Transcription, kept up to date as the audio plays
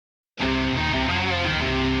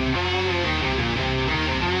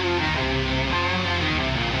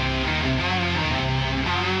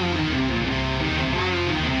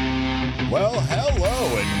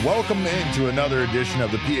Welcome into another edition of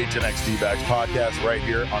the PHNX D-Backs podcast right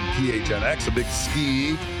here on PHNX. A big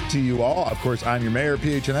ski to you all. Of course, I'm your mayor of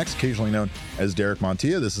PHNX, occasionally known as Derek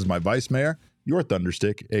Montilla. This is my vice mayor, your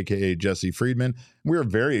Thunderstick, a.k.a. Jesse Friedman. We're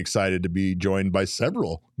very excited to be joined by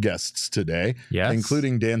several guests today,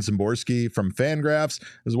 including Dan Szymborski from Fangraphs,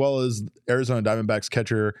 as well as Arizona Diamondbacks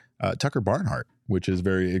catcher Tucker Barnhart, which is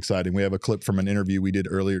very exciting. We have a clip from an interview we did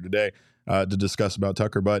earlier today to discuss about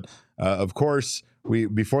Tucker. But, of course,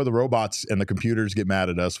 before the robots and the computers get mad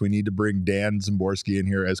at us, we need to bring Dan Szymborski in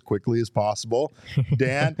here as quickly as possible.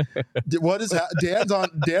 Dan, Dan's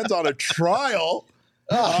on a trial.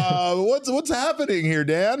 What's happening here,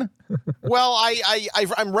 Dan? Well,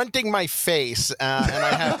 I'm renting my face, and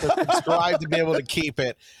I have to subscribe to be able to keep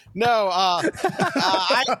it. No,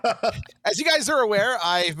 as you guys are aware,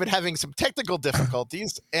 I've been having some technical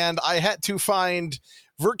difficulties, and I had to find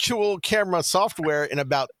virtual camera software in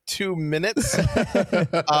about 2 minutes.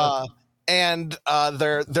 And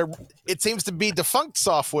it seems to be defunct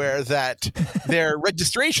software that their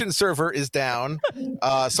registration server is down.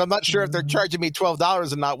 So I'm not sure if they're charging me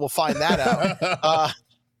 $12 or not. We'll find that out.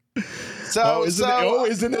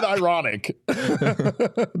 Isn't it ironic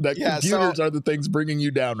that computers are the things bringing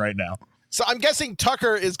you down right now? So I'm guessing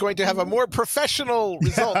Tucker is going to have a more professional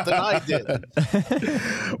result than I did.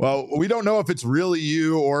 Well, we don't know if it's really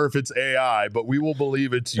you or if it's AI, but we will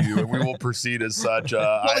believe it's you and we will proceed as such.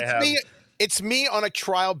 It's me on a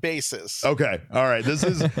trial basis. Okay. All right. This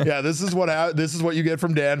is what you get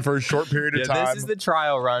from Dan for a short period of time. This is the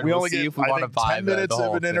trial run. We only see get, if we want to buy 10 minutes the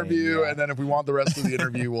of an interview, thing, and then if we want the rest of the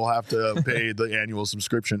interview, we'll have to pay the annual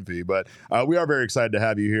subscription fee. But we are very excited to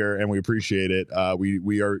have you here, and we appreciate it.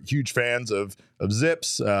 We are huge fans of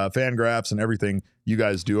Zips, Fangraphs, and everything you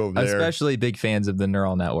guys do over there. Especially big fans of the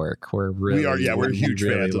neural network. We're huge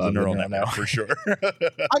fans of the neural network for sure.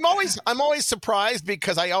 I'm always surprised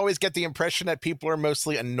because I always get the impression that people are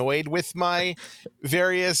mostly annoyed with my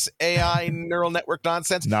various AI neural network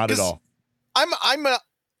nonsense. Not at all. I'm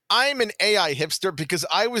an AI hipster because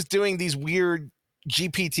I was doing these weird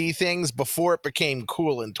GPT things before it became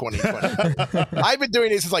cool in 2020. I've been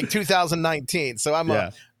doing this since like 2019, so I'm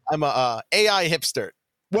a AI hipster.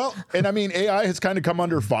 Well, and I mean, AI has kind of come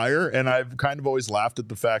under fire, and I've kind of always laughed at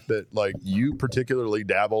the fact that, like, you particularly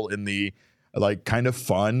dabble in the, like, kind of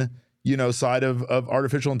fun, side of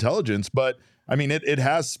artificial intelligence. But, I mean, it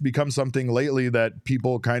has become something lately that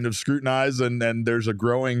people kind of scrutinize, and there's a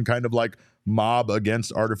growing kind of, like, mob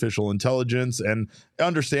against artificial intelligence, and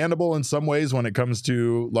understandable in some ways when it comes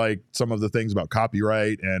to, like, some of the things about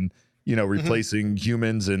copyright and replacing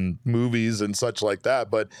humans in movies and such like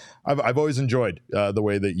that. But I've always enjoyed the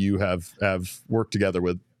way that you have worked together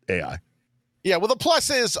with AI. Yeah, well, the plus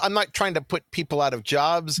is I'm not trying to put people out of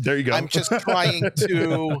jobs. There you go. I'm just trying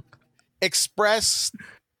to express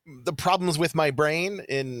the problems with my brain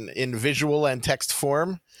in visual and text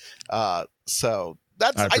form. So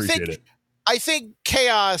that's I think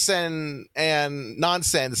chaos and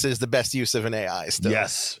nonsense is the best use of an AI still.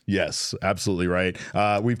 Yes, absolutely right.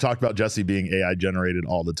 We've talked about Jesse being AI generated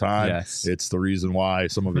all the time. Yes. It's the reason why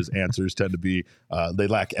some of his answers tend to be, they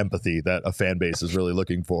lack empathy that a fan base is really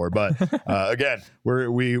looking for. But again,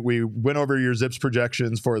 we went over your Zips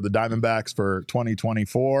projections for the Diamondbacks for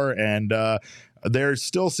 2024, and there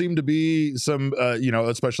still seem to be some,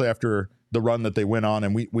 especially after the run that they went on,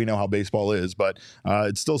 and we know how baseball is, but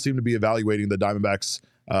it still seemed to be evaluating the Diamondbacks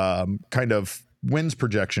kind of wins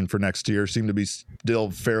projection for next year seem to be still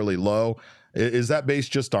fairly low. Is that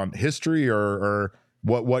based just on history, or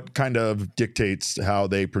what kind of dictates how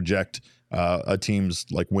they project a team's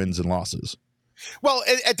like wins and losses? Well,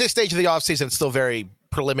 at this stage of the offseason, it's still very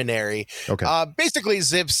preliminary. Okay. Basically,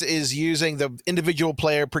 Zips is using the individual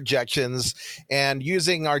player projections and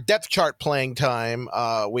using our depth chart playing time,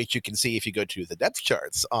 which you can see if you go to the depth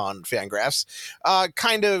charts on Fangraphs,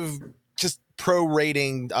 kind of just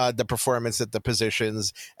prorating the performance at the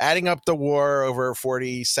positions, adding up the WAR over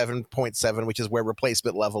 47.7, which is where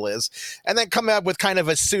replacement level is, and then coming up with kind of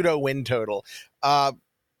a pseudo win total.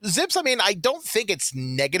 Zips, I mean, I don't think it's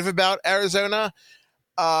negative about Arizona.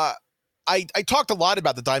 I talked a lot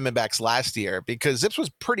about the Diamondbacks last year because Zips was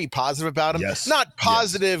pretty positive about them. Yes. Not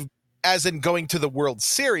positive as in going to the World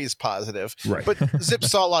Series positive, right. But Zips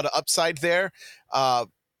saw a lot of upside there.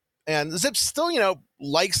 And Zips still,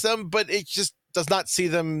 likes them, but it just does not see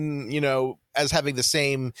them, as having the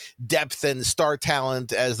same depth and star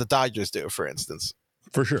talent as the Dodgers do, for instance.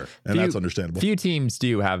 For sure. And that's understandable. Few teams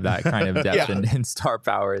do have that kind of depth and star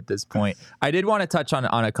power at this point. I did want to touch on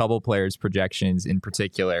a couple players' projections in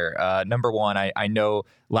particular. Number one, I know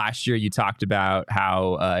last year you talked about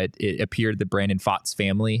how it appeared that Brandon Pfaadt's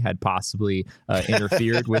family had possibly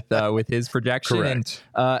interfered with his projection. Correct.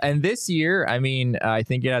 And this year, I mean, I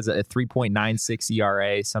think it has a 3.96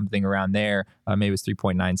 ERA, something around there. Maybe it was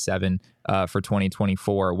 3.97 for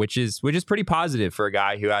 2024, which is pretty positive for a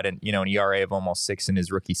guy who had an ERA of almost 6 in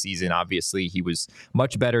his rookie season. Obviously, he was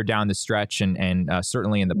much better down the stretch and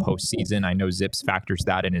certainly in the postseason. I know Zips factors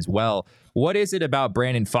that in as well. What is it about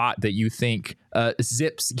Brandon Pfaadt that you think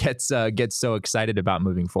Zips gets so excited about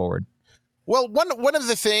moving forward? Well, one of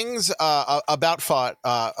the things about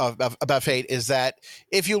Pfaadt is that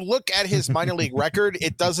if you look at his minor league record,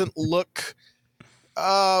 it doesn't look.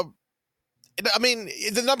 I mean,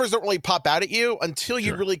 the numbers don't really pop out at you until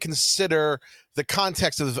you really consider the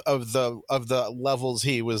context of the levels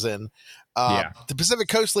he was in. The Pacific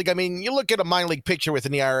Coast League. I mean, you look at a minor league picture with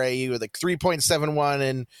an ERA with like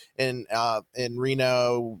 3.71 in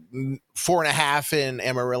Reno, 4.5 in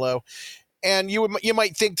Amarillo, and you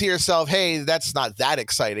might think to yourself, "Hey, that's not that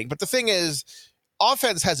exciting." But the thing is,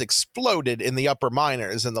 offense has exploded in the upper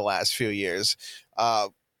minors in the last few years.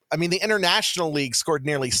 I mean, the International League scored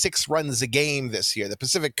nearly 6 runs a game this year. The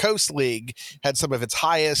Pacific Coast League had some of its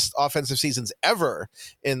highest offensive seasons ever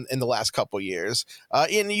in the last couple of years.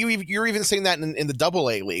 And you're even seeing that in the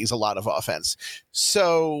AA leagues, a lot of offense.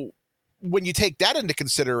 So when you take that into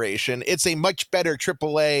consideration, it's a much better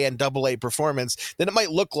AAA and AA performance than it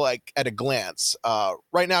might look like at a glance.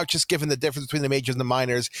 Right now, just given the difference between the majors and the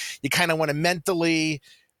minors, you kind of want to mentally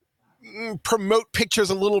promote pitchers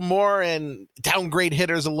a little more and downgrade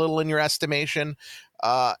hitters a little in your estimation.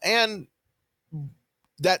 And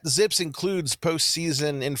that Zips includes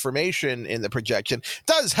postseason information in the projection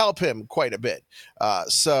does help him quite a bit.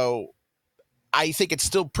 So I think it's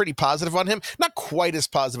still pretty positive on him. Not quite as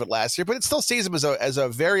positive as last year, but it still sees him as a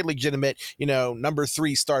very legitimate, number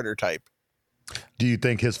 3 starter type. Do you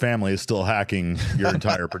think his family is still hacking your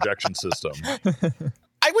entire projection system?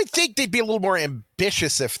 I would think they'd be a little more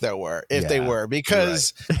ambitious if they were,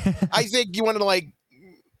 because I think you want to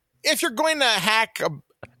if you're going to hack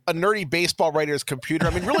a nerdy baseball writer's computer,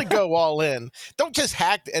 I mean, really go all in. Don't just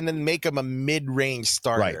hack and then make him a mid-range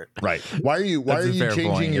starter. Right. Why are you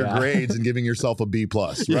changing your grades and giving yourself a B+,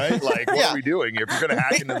 right? Like, what are we doing? If you're going to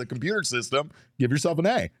hack into the computer system, give yourself an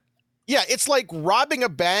A. Yeah, it's like robbing a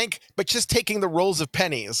bank, but just taking the rolls of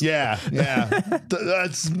pennies. Yeah.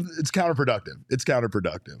 It's counterproductive.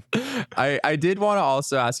 I did want to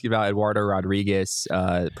also ask you about Eduardo Rodriguez,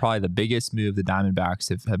 probably the biggest move the Diamondbacks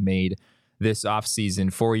have made this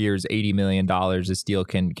offseason. 4 years, $80 million. This deal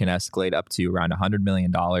can escalate up to around $100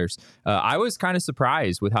 million. I was kind of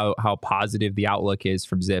surprised with how positive the outlook is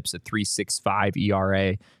from Zips, a 3.65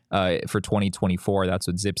 ERA. For 2024. That's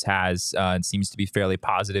what Zips has and seems to be fairly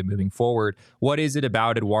positive moving forward. What is it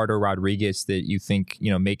about Eduardo Rodriguez that you think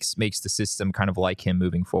makes the system kind of like him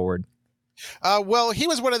moving forward? Well, he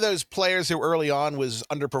was one of those players who early on was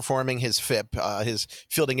underperforming his FIP, his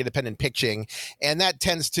fielding independent pitching, and that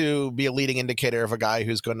tends to be a leading indicator of a guy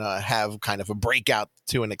who's going to have kind of a breakout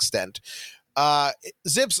to an extent.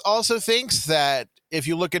 Zips also thinks that if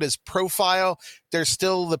you look at his profile, there's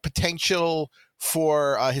still the potential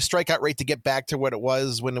for his strikeout rate to get back to what it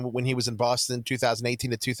was when he was in Boston 2018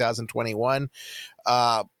 to 2021,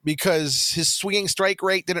 because his swinging strike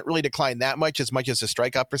rate didn't really decline that much as his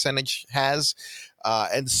strikeout percentage has.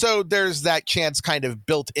 And so there's that chance kind of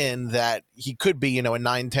built in that he could be, a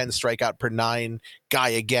 9-10 strikeout per 9 guy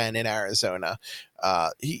again in Arizona.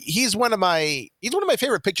 He's one of my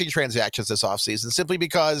favorite pitching transactions this offseason, simply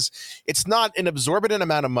because it's not an exorbitant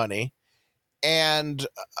amount of money. And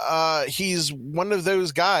he's one of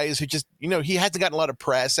those guys who just, he hasn't gotten a lot of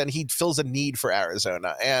press and he fills a need for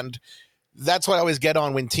Arizona. And that's what I always get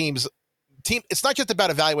on when teams, it's not just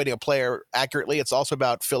about evaluating a player accurately. It's also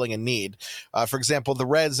about filling a need. For example, the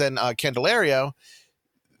Reds and Candelario,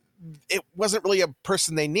 it wasn't really a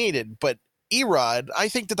person they needed, but Erod, I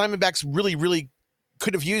think the Diamondbacks really, really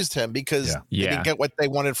could have used him because they didn't get what they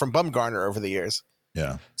wanted from Bumgarner over the years.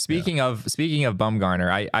 Yeah. Speaking of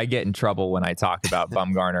Bumgarner, I get in trouble when I talk about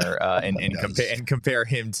Bumgarner and compare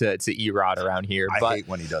him to Erod around here. I hate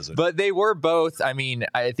when he does it. But they were both. I mean,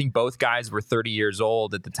 I think both guys were 30 years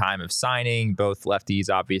old at the time of signing. Both lefties.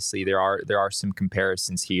 Obviously, there are some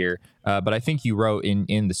comparisons here. But I think you wrote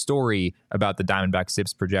in the story about the Diamondback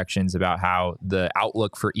Zips projections about how the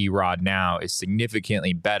outlook for Erod now is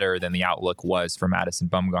significantly better than the outlook was for Madison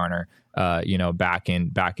Bumgarner. Back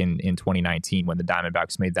in 2019 when the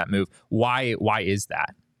Diamondbacks made that move. Why is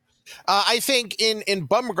that? I think in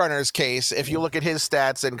Bumgarner's case, if you look at his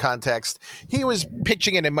stats in context, he was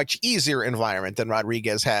pitching in a much easier environment than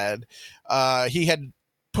Rodriguez had. He had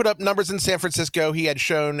put up numbers in San Francisco. He had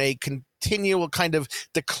shown a continual kind of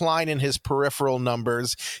decline in his peripheral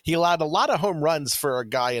numbers. He allowed a lot of home runs for a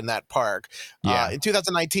guy in that park. In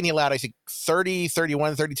 2019, he allowed, I think, 30,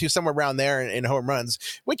 31, 32, somewhere around there in home runs,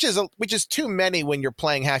 which is too many when you're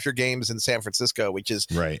playing half your games in San Francisco, which is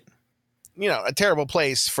right. A terrible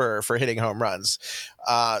place for hitting home runs.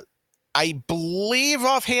 I believe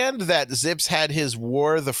offhand that Zips had his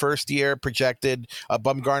WAR the first year projected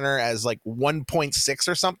Bumgarner as like 1.6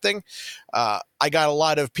 or something. I got a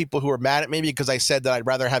lot of people who were mad at me because I said that I'd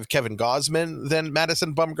rather have Kevin Gausman than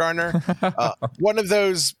Madison Bumgarner. One of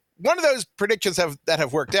those predictions that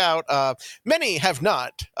have worked out. Many have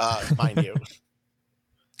not, mind you.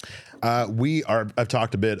 I've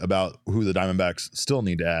talked a bit about who the Diamondbacks still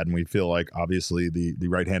need to add, and we feel like obviously the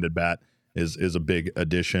right-handed bat is a big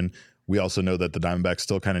addition. We also know that the Diamondbacks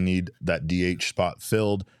still kind of need that DH spot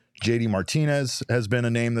filled. JD Martinez has been a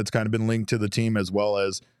name that's kind of been linked to the team, as well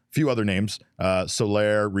as a few other names.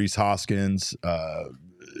 Soler, Rhys Hoskins,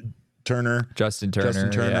 Justin Turner.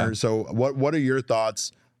 Yeah. So what are your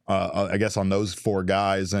thoughts, I guess, on those four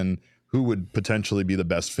guys, and who would potentially be the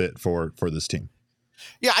best fit for this team?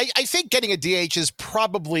 Yeah, I think getting a DH is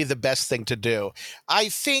probably the best thing to do. I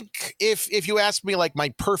think if you ask me, like, my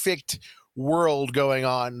perfect world going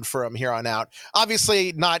on from here on out,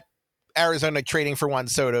 obviously not Arizona trading for Juan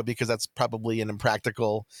Soto, because that's probably an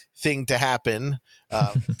impractical thing to happen.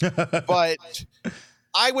 But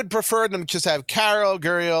I would prefer them just have Carroll,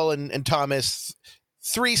 Gurriel, and Thomas,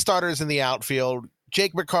 three starters in the outfield.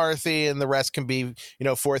 Jake McCarthy and the rest can be,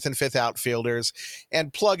 fourth and fifth outfielders,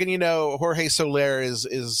 and plug in, Jorge Soler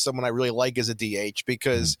is someone I really like as a DH,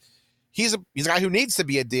 because he's a guy who needs to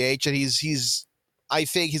be a DH, and I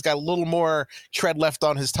think he's got a little more tread left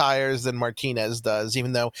on his tires than Martinez does,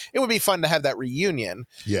 even though it would be fun to have that reunion.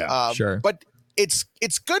 Yeah, sure. But it's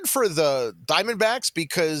good for the Diamondbacks,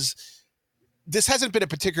 because this hasn't been a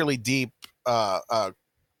particularly deep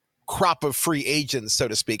crop of free agents, so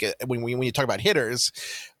to speak, when you talk about hitters,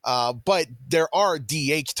 but there are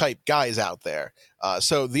DH type guys out there,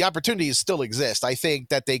 so the opportunities still exist. I think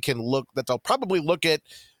that they'll probably look at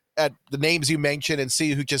the names you mentioned and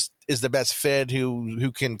see who just is the best fit,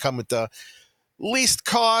 who can come with the least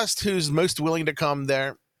cost, who's most willing to come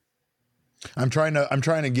there. I'm trying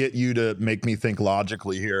to get you to make me think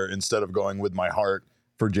logically here instead of going with my heart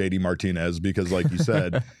for JD Martinez, because like you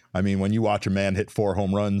said, I mean, when you watch a man hit 4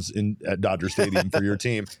 home runs at Dodger Stadium for your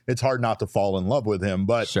team, it's hard not to fall in love with him.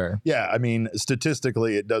 But sure. Yeah, I mean,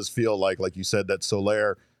 statistically, it does feel like you said, that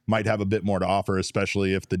Soler might have a bit more to offer,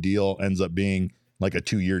 especially if the deal ends up being like a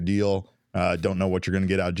 2-year deal. Don't know what you're going to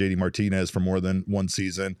get out of JD Martinez for more than one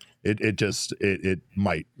season. It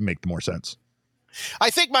might make more sense.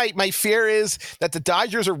 I think my fear is that the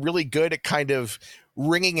Dodgers are really good at kind of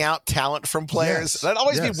wringing out talent from players. Yes, I'd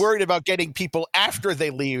always be worried about getting people after they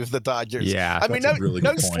leave the Dodgers. Yeah, I mean,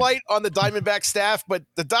 no slight on the Diamondback staff, but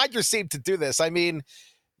the Dodgers seem to do this. I mean,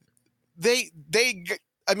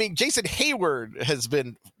 Jason Hayward has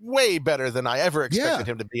been way better than I ever expected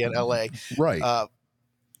him to be in LA. Right.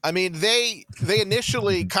 I mean, they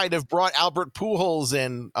initially kind of brought Albert Pujols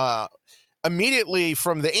in immediately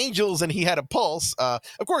from the Angels, and he had a pulse.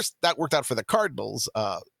 Of course, that worked out for the Cardinals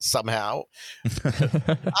somehow.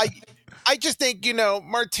 I just think,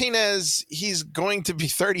 Martinez, he's going to be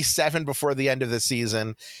 37 before the end of the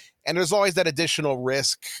season. And there's always that additional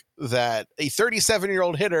risk that a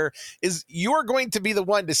 37-year-old hitter you're going to be the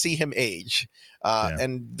one to see him age.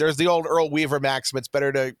 And there's the old Earl Weaver maxim: it's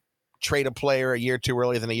better to trade a player a year too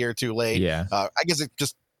early than a year too late. Yeah. I guess it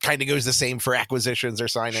just kind of goes the same for acquisitions or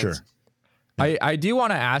signings. Sure. I do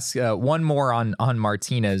want to ask one more on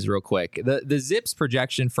Martinez real quick. The Zips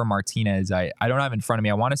projection for Martinez, I don't have in front of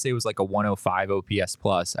me. I want to say it was like a 105 OPS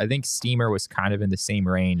plus. I think Steamer was kind of in the same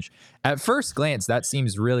range. At first glance, that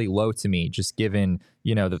seems really low to me, just given,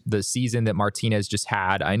 the season that Martinez just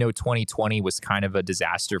had. I know 2020 was kind of a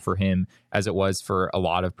disaster for him, as it was for a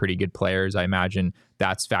lot of pretty good players. I imagine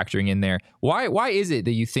that's factoring in there. Why is it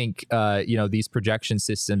that you think, these projection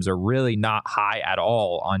systems are really not high at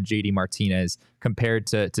all on JD Martinez compared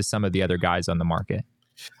to some of the other guys on the market?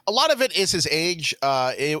 A lot of it is his age.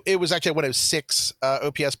 It was actually 106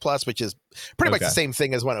 OPS plus, which is pretty much the same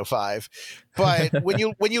thing as 105. But when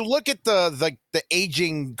you look at the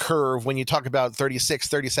aging curve, when you talk about 36,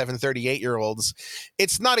 37, 38-year-olds,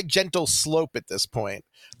 it's not a gentle slope at this point.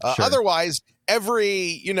 Sure. Otherwise,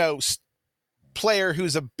 every player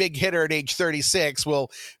who's a big hitter at age 36 will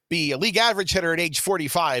be a league average hitter at age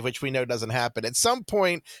 45, which we know doesn't happen. At some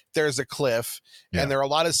point, there's a cliff, and there are a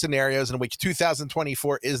lot of scenarios in which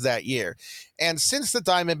 2024 is that year. And since the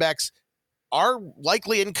Diamondbacks are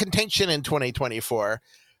likely in contention in 2024,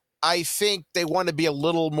 I think they want to be a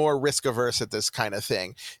little more risk averse at this kind of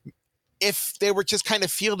thing. If they were just kind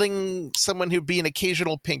of fielding someone who'd be an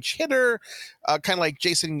occasional pinch hitter, kind of like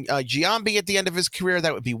Jason Giambi at the end of his career,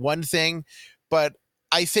 that would be one thing. But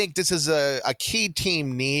I think this is a key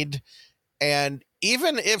team need. And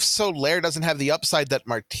even if Soler doesn't have the upside that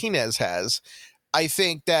Martinez has, I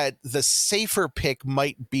think that the safer pick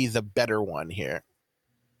might be the better one here.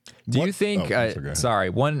 Do you think?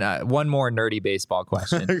 Sorry, one more nerdy baseball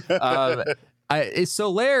question.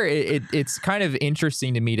 Soler, it's kind of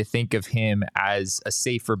interesting to me to think of him as a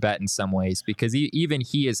safer bet in some ways, because even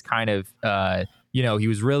he is kind of, he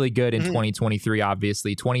was really good in 2023.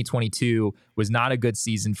 Obviously, 2022 was not a good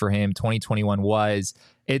season for him. 2021 was.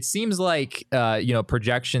 It seems like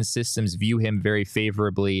projection systems view him very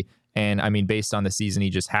favorably, and I mean, based on the season he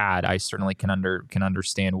just had, I certainly can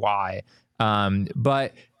understand why.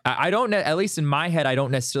 But I don't know, at least in my head, I don't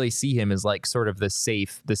necessarily see him as like sort of the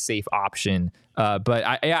safe option. But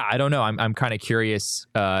I don't know. I'm kind of curious.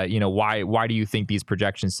 Why do you think these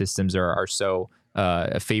projection systems are so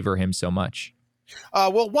favor him so much?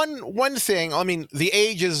 Well, one thing, I mean, the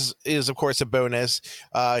age is of course a bonus.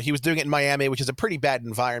 He was doing it in Miami, which is a pretty bad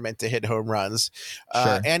environment to hit home runs.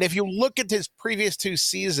 Sure. And if you look at his previous 2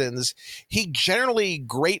 seasons, he generally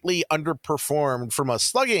greatly underperformed from a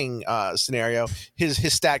slugging scenario, his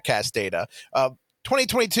StatCast data.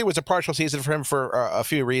 2022 was a partial season for him for a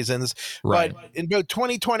few reasons, right. But in both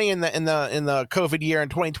 2020 and in the COVID year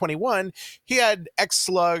and 2021, he had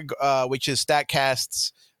xSlug, which is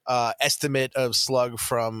StatCast's estimate of slug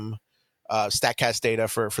from StatCast data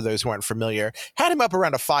for those who aren't familiar, had him up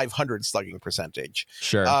around a 500 slugging percentage.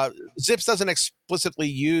 Sure. Zips doesn't explicitly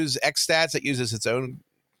use xStats; it uses its own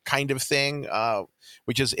kind of thing,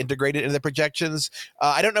 which is integrated into the projections.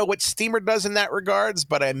 I don't know what Steamer does in that regards,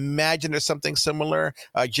 but I imagine there's something similar.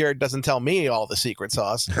 Jared doesn't tell me all the secret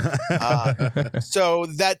sauce, so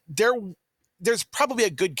that there's probably a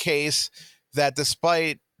good case that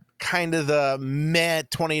despite kind of the meh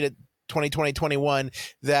 2021,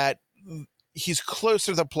 that he's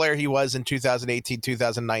closer to the player he was in 2018,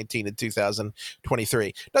 2019, and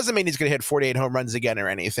 2023. Doesn't mean he's going to hit 48 home runs again or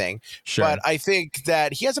anything. Sure. But I think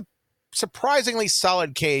that he has a surprisingly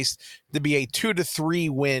solid case to be a 2 to 3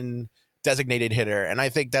 win designated hitter. And I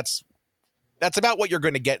think that's about what you're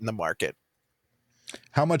going to get in the market.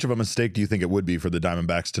 How much of a mistake do you think it would be for the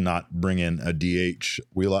Diamondbacks to not bring in a DH?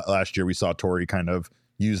 Last year we saw Torrey kind of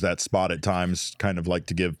use that spot at times, kind of like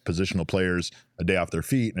to give positional players a day off their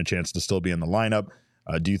feet and a chance to still be in the lineup.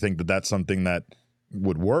 Do you think that that's something that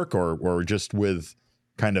would work, or just with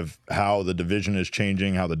kind of how the division is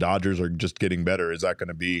changing, how the Dodgers are just getting better, is that going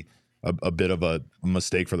to be a bit of a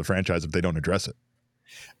mistake for the franchise if they don't address it?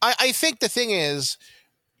 I think the thing is,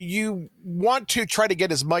 you want to try to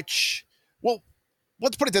get as much, well,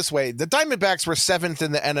 let's put it this way. The Diamondbacks were 7th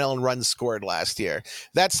in the NL in runs scored last year.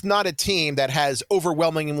 That's not a team that has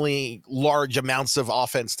overwhelmingly large amounts of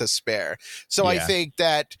offense to spare. So I think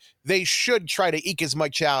that they should try to eke as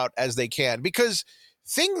much out as they can, because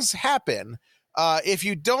things happen. If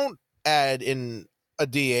you don't add in a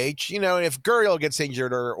DH, if Gurriel gets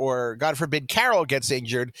injured or God forbid Carroll gets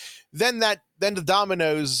injured, then the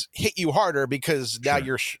dominoes hit you harder, because now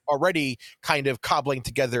you're already kind of cobbling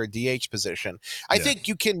together a DH position. I think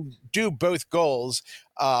you can do both goals.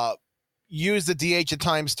 Use the DH at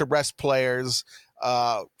times to rest players,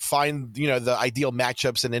 find the ideal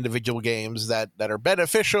matchups in individual games that are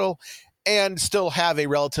beneficial, and still have a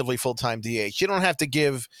relatively full-time DH. You don't have to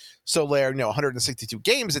give Soler 162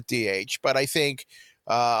 games at DH, but I think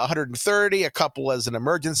 130, a couple as an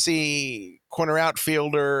emergency corner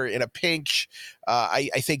outfielder in a pinch. I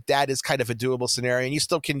think that is kind of a doable scenario, and you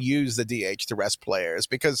still can use the DH to rest players,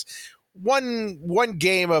 because one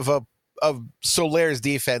game of Soler's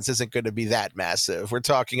defense isn't going to be that massive. We're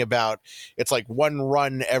talking about, it's like 1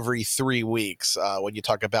 run every 3 weeks when you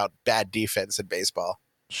talk about bad defense in baseball.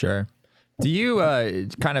 Sure. Do you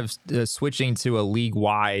kind of switching to a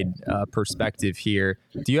league-wide perspective here?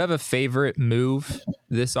 Do you have a favorite move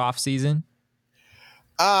this offseason?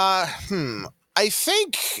 I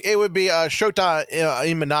think it would be Shota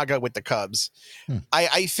Imanaga with the Cubs.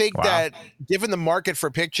 I think that given the market for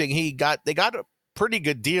pitching, they got a pretty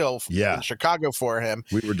good deal in Chicago for him.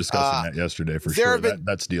 We were discussing that yesterday for sure.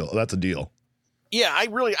 That's a deal. Yeah, I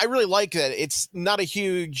really like that. It's not a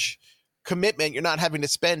huge commitment. You're not having to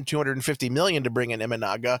spend $250 million to bring in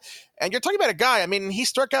Imanaga, and you're talking about a guy. I mean, he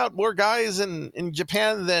struck out more guys in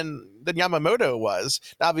Japan than Yamamoto was.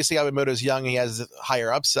 Now, obviously, Yamamoto's young; he has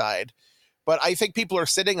higher upside, but I think people are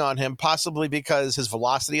sitting on him possibly because his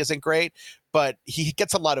velocity isn't great. but he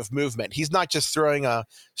gets a lot of movement. He's not just throwing a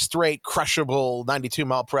straight crushable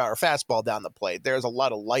 92-mile-per-hour fastball down the plate. There's a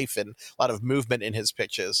lot of life and a lot of movement in his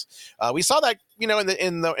pitches. We saw that, in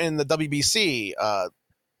the WBC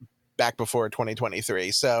back before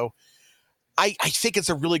 2023. So I think it's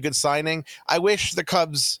a really good signing. I wish the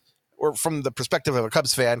Cubs, or from the perspective of a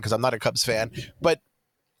Cubs fan, because I'm not a Cubs fan, but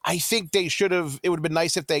I think it would have been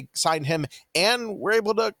nice if they signed him and were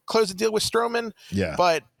able to close the deal with Stroman. Yeah.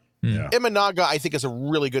 But Imanaga, I think, is a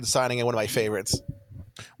really good signing and one of my favorites.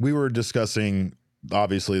 We were discussing,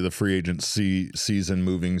 obviously, the free agency season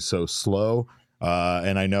moving so slow.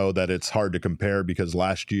 And I know that it's hard to compare because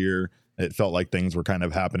last year it felt like things were kind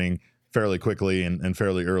of happening fairly quickly and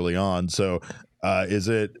fairly early on. So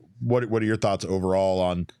what are your thoughts overall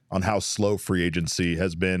on how slow free agency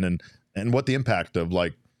has been and what the impact of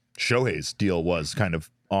like Shohei's deal was kind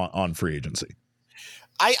of on free agency?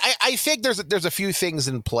 I think there's a few things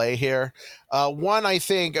in play here. One, I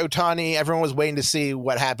think Ohtani, everyone was waiting to see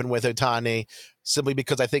what happened with Ohtani simply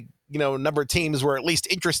because I think, a number of teams were at least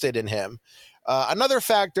interested in him. Another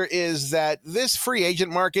factor is that this free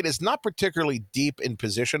agent market is not particularly deep in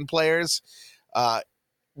position players.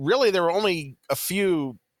 Really, there were only a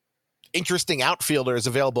few interesting outfielders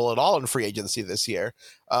available at all in free agency this year.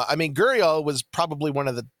 Gurriel was probably one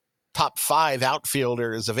of the top 5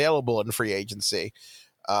 outfielders available in free agency.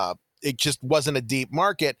 It just wasn't a deep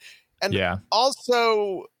market. And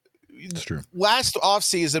also, it's true. Last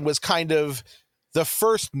offseason was kind of the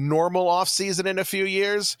first normal offseason in a few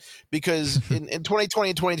years, because in 2020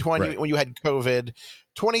 and 2020, right, when you had COVID,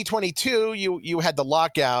 2022, you had the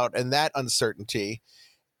lockout and that uncertainty.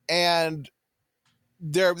 And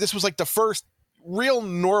this was like the first real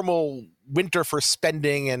normal winter for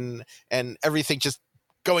spending and everything just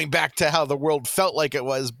going back to how the world felt like it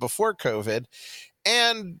was before COVID.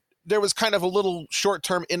 And there was kind of a little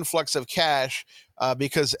short-term influx of cash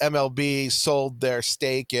because MLB sold their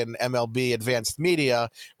stake in MLB Advanced Media,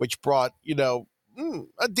 which brought,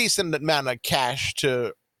 a decent amount of cash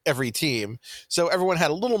to every team. So everyone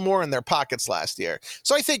had a little more in their pockets last year.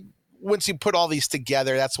 So I think once you put all these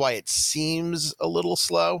together, that's why it seems a little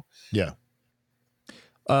slow. Yeah.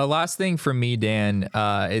 Last thing from me, Dan,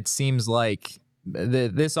 it seems like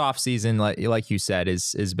this offseason, like you said,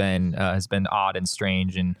 has been odd and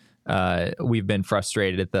strange, and we've been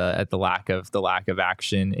frustrated at the lack of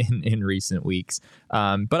action in recent weeks.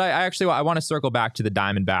 But I want to circle back to the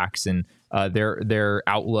Diamondbacks and their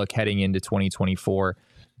outlook heading into 2024.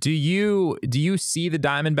 Do you see the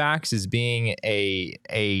Diamondbacks as being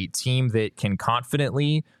a team that can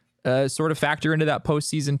confidently sort of factor into that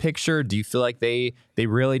postseason picture? Do you feel like they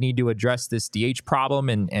really need to address this DH problem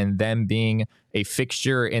and them being a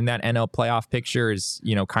fixture in that NL playoff picture is,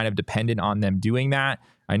 kind of dependent on them doing that?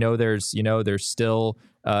 I know there's still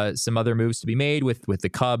some other moves to be made with the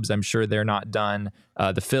Cubs. I'm sure they're not done.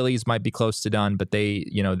 The Phillies might be close to done, but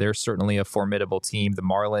they're certainly a formidable team. The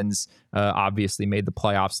Marlins obviously made the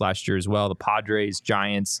playoffs last year as well. The Padres,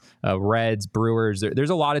 Giants, Reds, Brewers. There's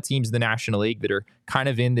a lot of teams in the National League that are kind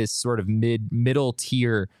of in this sort of middle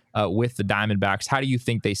tier with the Diamondbacks. How do you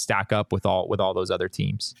think they stack up with all those other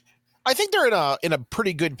teams? I think they're in a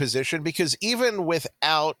pretty good position because even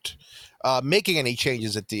without making any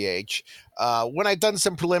changes at DH, when I've done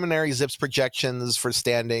some preliminary Zips projections for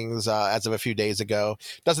standings as of a few days ago,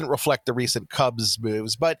 doesn't reflect the recent Cubs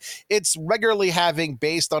moves, but it's regularly having,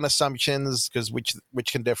 based on assumptions, because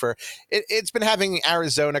which can differ, it's been having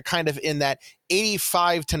Arizona kind of in that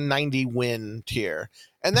 85 to 90 win tier.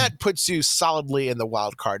 And that puts you solidly in the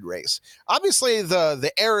wild card race. Obviously,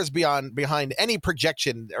 the errors behind any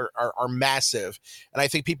projection are massive. And I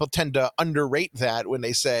think people tend to underrate that when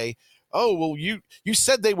they say, oh, well, you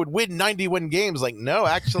said they would win 91 games. Like, no,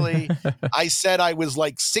 actually, I said I was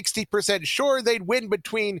like 60% sure they'd win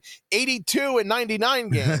between 82 and 99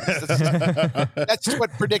 games. That's just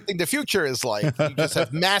what predicting the future is like. You just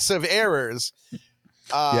have massive errors.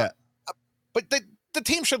 But the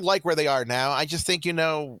team should like where they are now. I just think,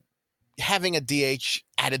 having a DH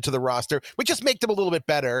added to the roster would just make them a little bit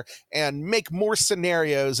better and make more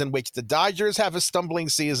scenarios in which the Dodgers have a stumbling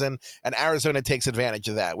season and Arizona takes advantage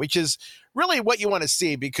of that, which is really what you want to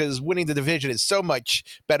see because winning the division is so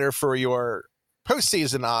much better for your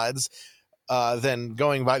postseason odds than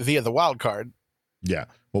going via the wild card. Yeah.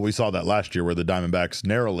 Well, we saw that last year where the Diamondbacks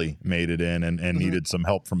narrowly made it in and needed some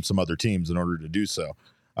help from some other teams in order to do so.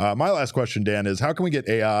 My last question, Dan, is how can we get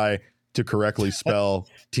AI to correctly spell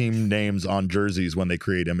team names on jerseys when they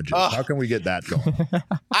create images? How can we get that going?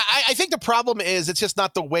 I think the problem is it's just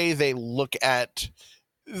not the way they look at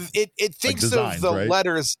it. It thinks like designs, of the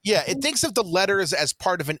letters. Yeah, it thinks of the letters as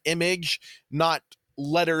part of an image, not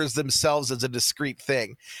letters themselves as a discrete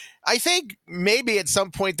thing. I think maybe at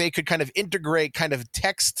some point they could kind of integrate kind of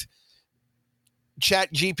text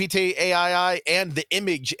chat GPT AI and the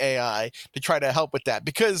image AI to try to help with that,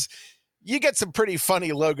 because you get some pretty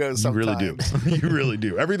funny logos sometimes. You really do. You really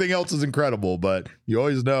do. Everything else is incredible, but you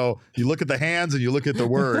always know, you look at the hands and you look at the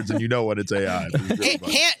words and you know when it's AI.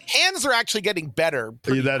 Hands are actually getting better.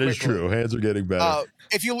 Yeah, that is true. Hands are getting better.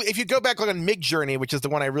 If you go back like on Midjourney, which is the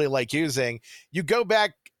one I really like using, you go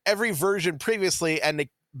back every version previously and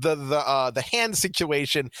the hand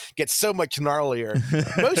situation gets so much gnarlier.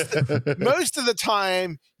 Most of the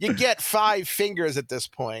time you get 5 fingers at this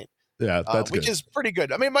point. Yeah, that's which good. is pretty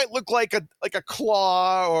good. I mean, it might look like a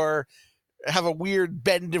claw or have a weird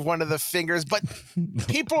bend of one of the fingers, but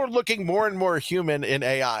people are looking more and more human in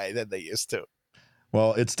AI than they used to.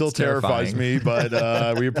 Well, it still terrifies me,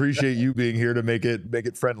 but we appreciate you being here to make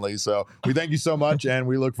it friendly. So we thank you so much, and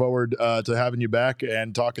we look forward to having you back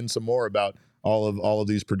and talking some more about all of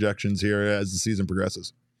these projections here as the season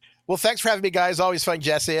progresses. Well, thanks for having me, guys. Always fun,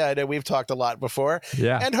 Jesse. I know we've talked a lot before.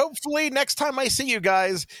 Yeah. And hopefully next time I see you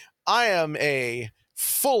guys, I am a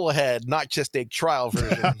full head, not just a trial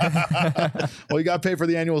version. Well, you got to pay for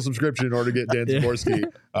the annual subscription in order to get Dan Szymborski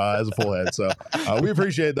as a full head. So we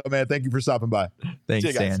appreciate it, though, man. Thank you for stopping by.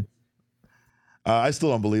 Thanks, Dan. I still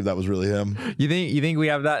don't believe that was really him. You think we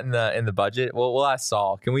have that in the budget? Well, we'll ask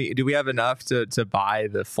Saul. Do we have enough to buy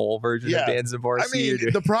the full version of Dan Szymborski? I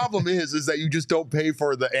mean, the problem is that you just don't pay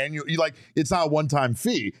for the annual. It's not a one-time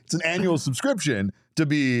fee. It's an annual subscription to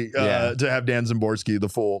be to have Dan Szymborski the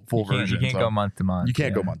full version. You can't go month to month. You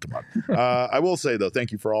can't go month to month. I will say though,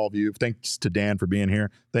 thank you for all of you. Thanks to Dan for being here.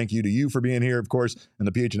 Thank you to you for being here, of course, and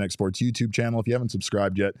the PHNX Sports YouTube channel. If you haven't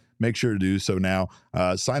subscribed yet, make sure to do so now.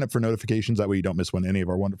 Sign up for notifications, that way you don't miss when any of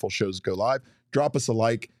our wonderful shows go live. Drop us a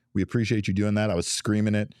like. We appreciate you doing that. I was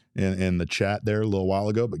screaming it in the chat there a little while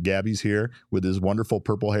ago, but Gabby's here with his wonderful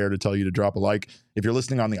purple hair to tell you to drop a like. If you're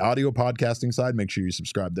listening on the audio podcasting side, make sure you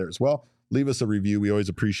subscribe there as well. Leave us a review. We always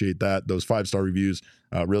appreciate that. Those 5-star reviews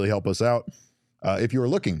really help us out. If you are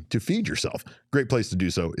looking to feed yourself, great place to do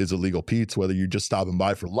so is Illegal Pete's. Whether you're just stopping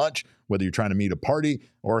by for lunch, whether you're trying to meet a party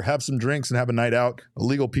or have some drinks and have a night out,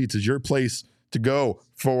 Illegal Pete's is your place to go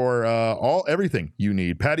for everything you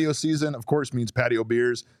need. Patio season, of course, means patio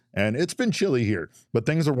beers, and it's been chilly here, but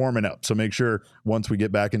things are warming up. So make sure once we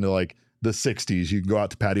get back into like the 60s, you can go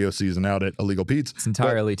out to patio season out at Illegal Pete's. It's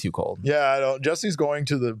entirely too cold. Yeah, I don't. Jesse's going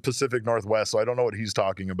to the Pacific Northwest, so I don't know what he's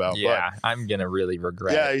talking about. Yeah, but I'm gonna really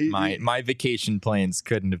regret it. My vacation plans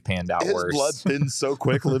couldn't have panned out worse. His blood thins so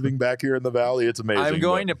quick living back here in the valley. It's amazing. I'm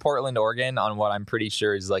going to Portland, Oregon on what I'm pretty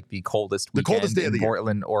sure is like the coldest day in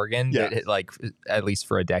Portland, Oregon. Yeah. Like at least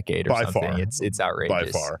for a decade or something. Far. It's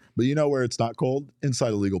outrageous. By far. But you know where it's not cold? Inside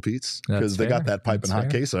Illegal Pete's, because they got that piping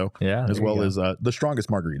hot queso, as well as the strongest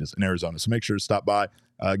margaritas in Arizona. So make sure to stop by.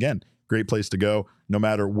 Again, great place to go no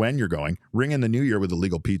matter when you're going. Ring in the new year with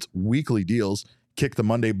Illegal Pete's weekly deals. Kick the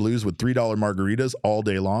Monday blues with $3 margaritas all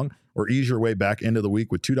day long, or ease your way back into the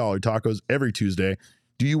week with $2 tacos every Tuesday.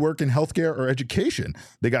 Do you work in healthcare or education?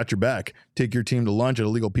 They got your back. Take your team to lunch at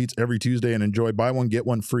Illegal Pete's every Tuesday and enjoy buy one, get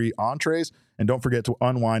one free entrees. And don't forget to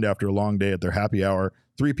unwind after a long day at their happy hour,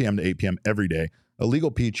 3 p.m. to 8 p.m. every day.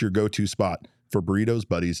 Illegal Pete's, your go-to spot for burritos,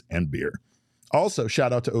 buddies, and beer. Also,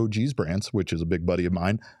 shout out to OG's Brands, which is a big buddy of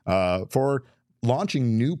mine, for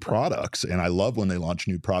launching new products. And I love when they launch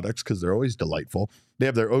new products because they're always delightful. They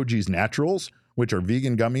have their OG's Naturals, which are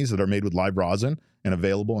vegan gummies that are made with live rosin and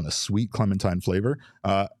available in a sweet clementine flavor.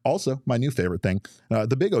 Also, my new favorite thing,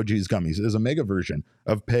 the Big OG's Gummies is a mega version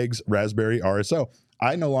of Peg's Raspberry RSO.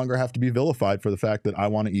 I no longer have to be vilified for the fact that I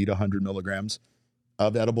want to eat 100 milligrams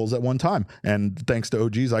of edibles at one time, and thanks to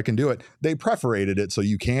OG's I can do it. They perforated it so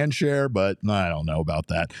you can share, but I don't know about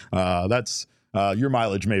that. That's your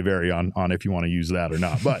mileage may vary on if you want to use that or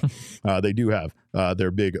not, but they do have their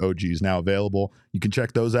big OG's now available. You can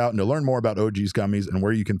check those out, and to learn more about OG's gummies and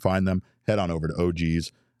where you can find them, head on over to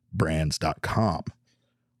ogsbrands.com.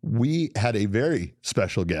 We had a very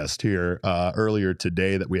special guest here earlier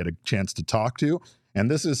today that we had a chance to talk to, and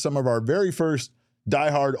this is some of our very first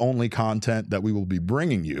diehard only content that we will be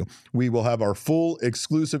bringing you. We will have our full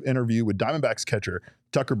exclusive interview with Diamondbacks catcher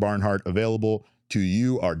Tucker Barnhart available to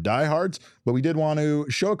you, our diehards. But we did want to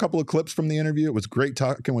show a couple of clips from the interview. It was great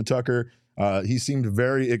talking with Tucker. He seemed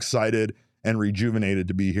very excited and rejuvenated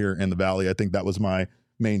to be here in the Valley. I think that was my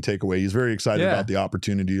main takeaway. He's very excited about the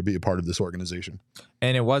opportunity to be a part of this organization.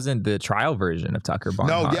 And it wasn't the trial version of Tucker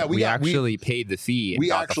Barnhart. No, yeah, we actually paid the fee. And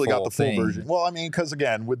got the full version. Well, I mean, because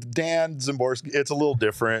again, with Dan Szymborski, it's a little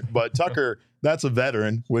different, but Tucker that's a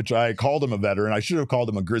veteran, which I called him a veteran. I should have called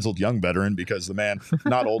him a grizzled young veteran because the man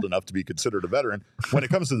not old enough to be considered a veteran. When it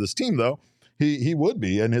comes to this team, though, he would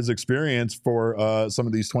be, and his experience for some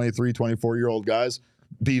of these 23, 24-year-old guys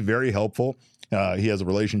be very helpful. He has a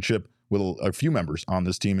relationship with a few members on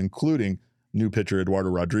this team, including new pitcher Eduardo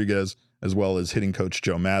Rodriguez, as well as hitting coach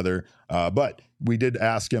Joe Mather. But we did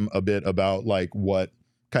ask him a bit about like what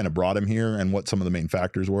kind of brought him here and what some of the main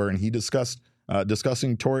factors were, and he discussed talking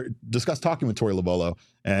with Torey Lovullo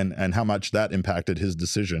and how much that impacted his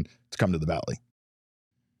decision to come to the Valley.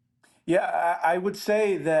 Yeah, I would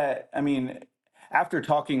say that, I mean, after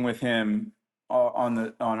talking with him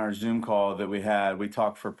on our Zoom call that we had, we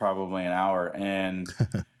talked for probably an hour, and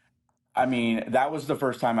I mean, that was the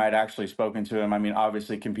first time I'd actually spoken to him. I mean,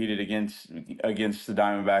 obviously competed against the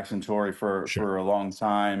Diamondbacks and Torey for a long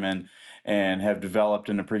time, and have developed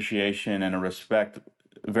an appreciation and a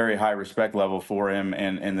very high respect level for him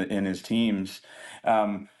and his teams.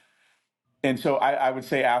 And so I would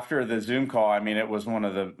say after the Zoom call, I mean, it was one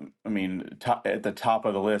of at the top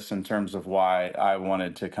of the list in terms of why I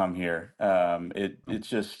wanted to come here. It's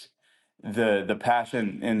just the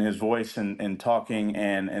passion in his voice and talking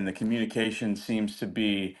and the communication seems to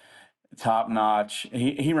be top notch.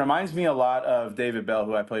 He reminds me a lot of David Bell,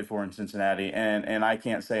 who I played for in Cincinnati, and I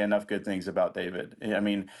can't say enough good things about David. I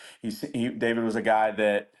mean, David was a guy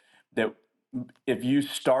that if you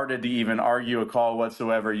started to even argue a call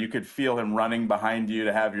whatsoever, you could feel him running behind you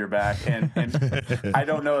to have your back. And I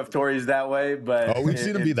don't know if Torey's that way, but we've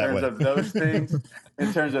seen him be that way.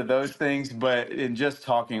 In terms of those things, but in just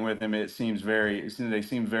talking with him, they seem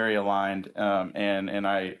very aligned. And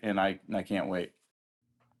I can't wait.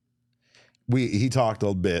 He talked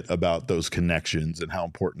a bit about those connections and how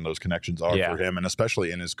important those connections are for him, and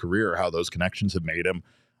especially in his career, how those connections have made him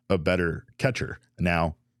a better catcher.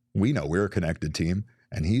 Now, we know we're a connected team,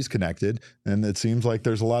 and he's connected, and it seems like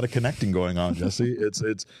there's a lot of connecting going on, Jesse.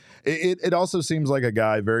 It also seems like a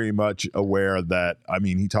guy very much aware that, I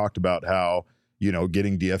mean, he talked about how,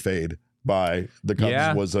 getting DFA'd by the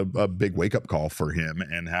Cubs was a big wake-up call for him,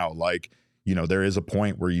 and how, like, there is a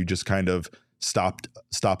point where you just kind of stop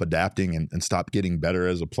adapting and stop getting better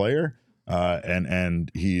as a player.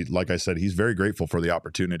 And he, like I said, he's very grateful for the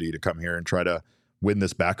opportunity to come here and try to win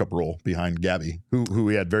this backup role behind Gabby, who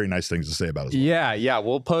he had very nice things to say about as well. Yeah.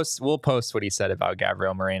 We'll post what he said about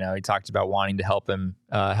Gabriel Moreno. He talked about wanting to help him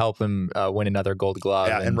win another Gold Glove.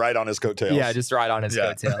 Yeah, and ride on his coattails. Yeah, just ride on his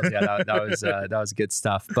coattails. Yeah, that was good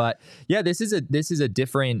stuff. But yeah, this is a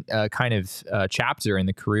different kind of chapter in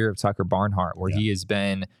the career of Tucker Barnhart, where he has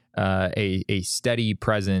been a steady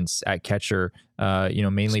presence at catcher,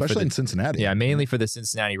 mainly especially in Cincinnati. Yeah, mainly for the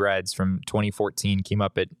Cincinnati Reds from 2014, came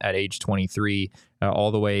up at age 23,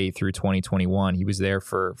 all the way through 2021. He was there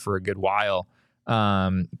for a good while.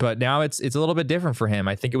 But now it's a little bit different for him.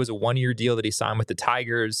 I think it was a 1-year deal that he signed with the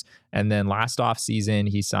Tigers. And then last offseason,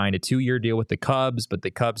 he signed a 2-year deal with the Cubs, but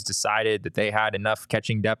the Cubs decided that they had enough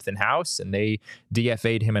catching depth in-house, and they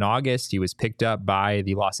DFA'd him in August. He was picked up by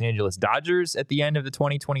the Los Angeles Dodgers at the end of the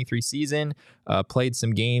 2023 season, played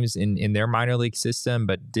some games in their minor league system,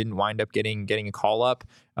 but didn't wind up getting a call up.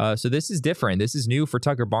 So this is different. This is new for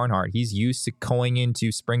Tucker Barnhart. He's used to going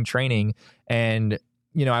into spring training, and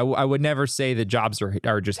I would never say that jobs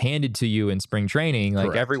are just handed to you in spring training.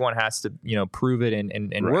 Like, everyone has to, prove it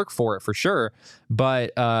and work for it for sure.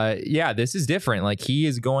 But this is different. Like, he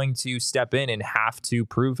is going to step in and have to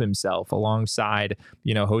prove himself alongside,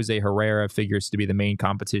 Jose Herrera figures to be the main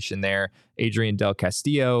competition there. Adrian Del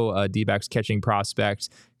Castillo, D-backs catching prospect,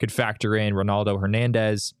 could factor in Ronaldo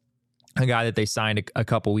Hernandez, a guy that they signed a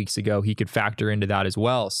couple weeks ago. He could factor into that as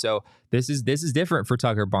well. So this is different for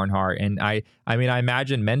Tucker Barnhart. And I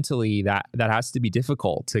imagine mentally that has to be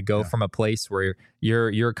difficult to go from a place where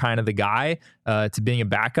you're kind of the guy to being a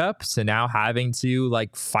backup to now having to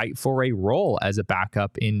like fight for a role as a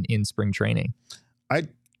backup in spring training.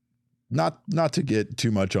 Not to get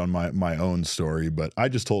too much on my own story, but I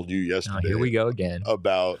just told you yesterday. Here we go again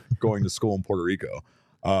about going to school in Puerto Rico.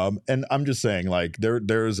 And I'm just saying, like,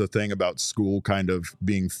 there is a thing about school kind of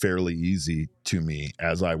being fairly easy to me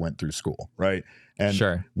as I went through school, right?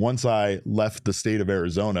 And once I left the state of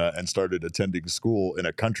Arizona and started attending school in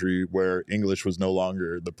a country where English was no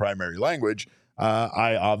longer the primary language,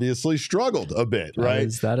 I obviously struggled a bit,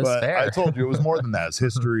 right? That is but fair. I told you it was more than that. It's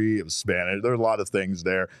history, it was Spanish. There are a lot of things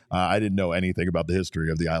there. I didn't know anything about the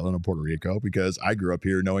history of the island of Puerto Rico because I grew up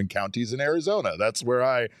here knowing counties in Arizona. That's where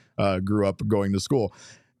I grew up going to school.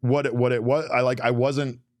 What it was, I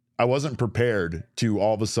wasn't prepared to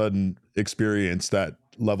all of a sudden experience that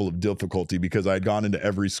level of difficulty because I had gone into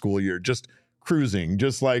every school year just cruising,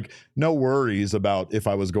 just like no worries about if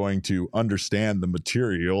I was going to understand the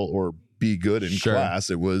material or be good in class.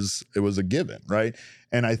 It was a given, right?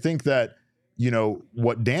 And I think that,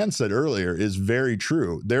 what Dan said earlier is very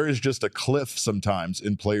true. There is just a cliff sometimes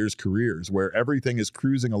in players' careers where everything is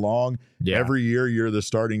cruising along. Yeah. Every year you're the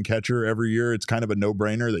starting catcher. Every year it's kind of a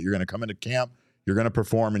no-brainer that you're going to come into camp, you're going to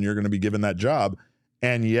perform, and you're going to be given that job.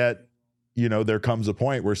 And yet, there comes a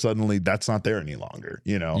point where suddenly that's not there any longer,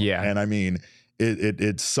 Yeah. And I mean,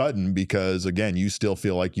 it's sudden because, again, you still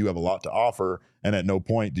feel like you have a lot to offer. And at no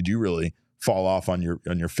point did you really fall off on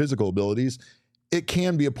your physical abilities. It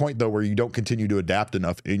can be a point, though, where you don't continue to adapt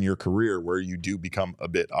enough in your career where you do become a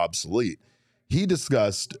bit obsolete. He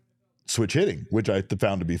discussed switch hitting, which I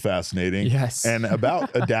found to be fascinating. Yes. And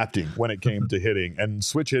about adapting when it came to hitting and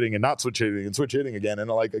switch hitting and not switch hitting and switch hitting again.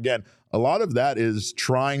 And again, a lot of that is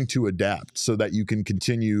trying to adapt so that you can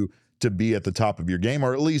continue to be at the top of your game,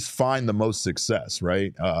 or at least find the most success,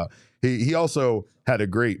 right? He also had a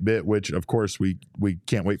great bit, which of course we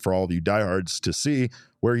can't wait for all of you diehards to see,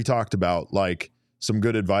 where he talked about some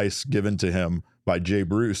good advice given to him by Jay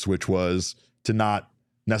Bruce, which was to not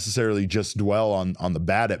necessarily just dwell on the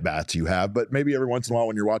bad at bats you have, but maybe every once in a while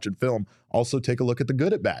when you're watching film, also take a look at the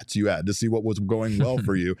good at bats you had to see what was going well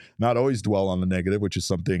for you. Not always dwell on the negative, which is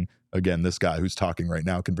something, again, this guy who's talking right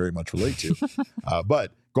now can very much relate to.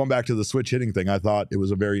 But going back to the switch hitting thing, I thought it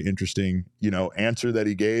was a very interesting, answer that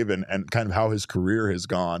he gave and kind of how his career has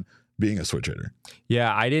gone being a switch hitter.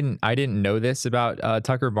 Yeah, I didn't know this about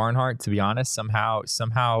Tucker Barnhart, to be honest.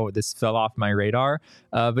 Somehow this fell off my radar.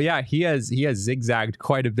 But yeah, he has zigzagged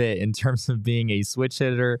quite a bit in terms of being a switch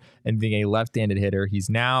hitter and being a left-handed hitter. He's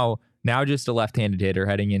now just a left-handed hitter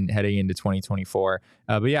heading into 2024.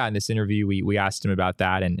 But yeah, in this interview we asked him about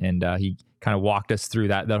that, and he kind of walked us through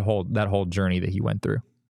that whole journey that he went through.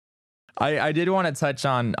 I did want to touch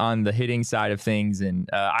on the hitting side of things, and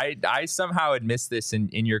I somehow had missed this in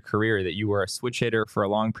your career, that you were a switch hitter for a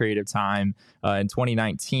long period of time. In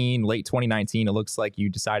 2019, late 2019, it looks like you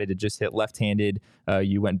decided to just hit left-handed.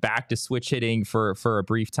 You went back to switch hitting for a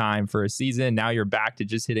brief time for a season. Now you're back to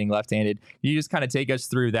just hitting left-handed. You just kind of take us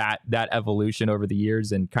through that evolution over the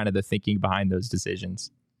years and kind of the thinking behind those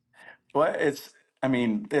decisions. Well,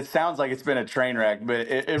 it sounds like it's been a train wreck, but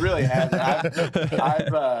it really hasn't.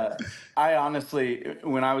 I honestly,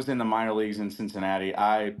 when I was in the minor leagues in Cincinnati,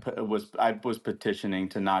 I was petitioning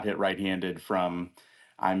to not hit right-handed from,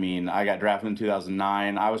 I got drafted in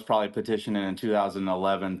 2009. I was probably petitioning in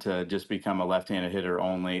 2011 to just become a left-handed hitter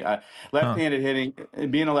only. Left-handed hitting,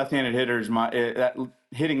 being a left-handed hitter is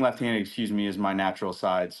hitting left-handed, is my natural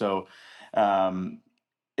side. So,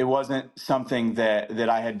 it wasn't something that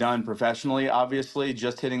I had done professionally, obviously,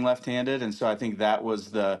 just hitting left-handed. And so I think that was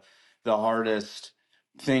the hardest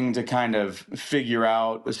thing to kind of figure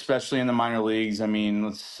out, especially in the minor leagues.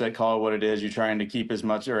 Let's call it what it is. You're trying to keep as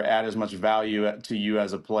much or add as much value to you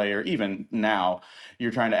as a player. Even now, you're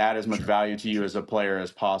trying to add as much value to you as a player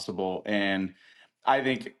as possible. And I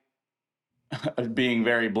think, being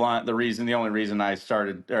very blunt, the only reason I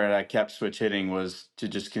kept switch hitting was to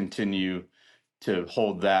just continue to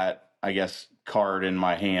hold that, I guess, card in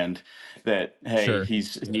my hand that, hey, sure, he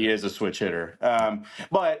is a switch hitter.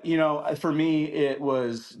 But, for me, it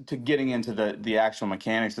was to getting into the actual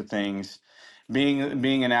mechanics of things.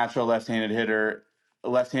 Being a natural left-handed hitter,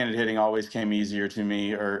 left-handed hitting always came easier to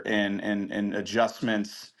me, and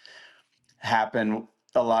adjustments happen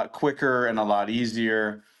a lot quicker and a lot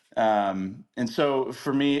easier. And so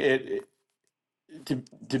for me,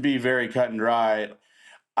 to be very cut and dry,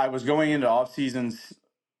 I was going into off seasons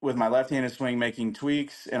with my left-handed swing making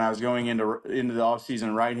tweaks, and I was going into the off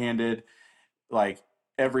season right-handed,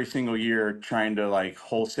 every single year trying to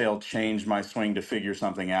wholesale change my swing to figure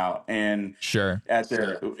something out. And sure,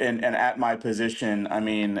 at my position,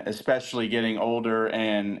 especially getting older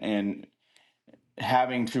and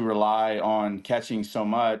having to rely on catching so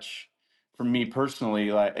much, for me personally,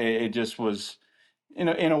 it just was in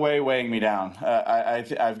a way weighing me down.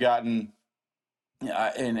 I've gotten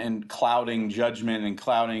and clouding judgment and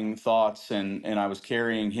clouding thoughts, and I was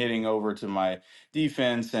carrying hitting over to my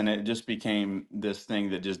defense, and it just became this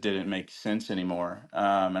thing that just didn't make sense anymore.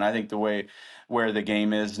 And I think where the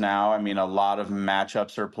game is now, a lot of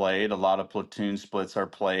matchups are played, a lot of platoon splits are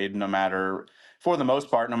played, for the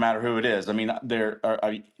most part, no matter who it is. There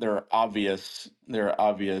are obvious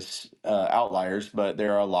outliers, but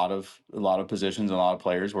there are a lot of positions and a lot of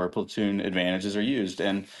players where platoon advantages are used.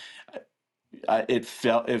 And it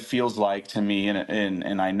feels like to me,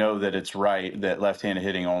 and I know that it's right, that left-handed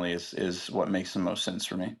hitting only is what makes the most sense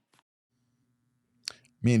for me.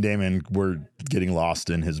 Me and Damon were getting lost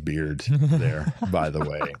in his beard there, by the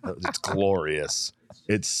way. It's glorious.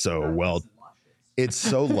 It's so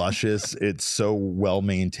luscious. It's so well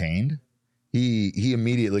maintained. He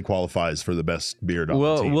immediately qualifies for the best beard on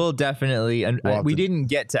the team. We'll definitely, and we didn't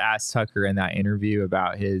get to ask Tucker in that interview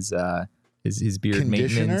about his beard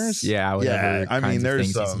maintenance. Yeah, I mean,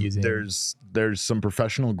 there's some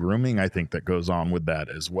professional grooming, I think, that goes on with that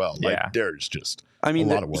as well. Like, there's just a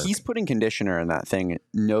lot of work. He's putting conditioner in that thing,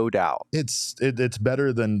 no doubt. It's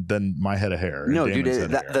better than my head of hair. No, dude,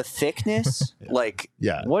 the thickness,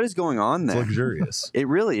 what is going on there? It's luxurious. It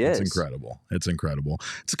really is. It's incredible.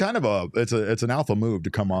 It's kind of it's an alpha move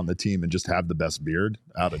to come on the team and just have the best beard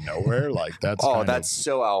out of nowhere. Like that's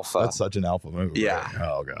so alpha. That's such an alpha move. Yeah. Right?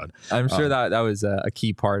 Oh God. I'm sure that was a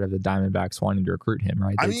key part of the Diamondbacks wanting to recruit him,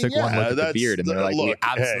 right? They took one look at the beard and they're like, we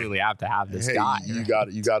absolutely have to have this guy. You got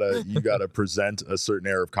to present a certain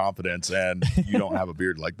air of confidence, and you don't have a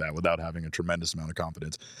beard like that without having a tremendous amount of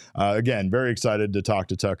confidence. Again, very excited to talk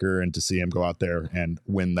to Tucker and to see him go out there and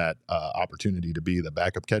win that opportunity to be the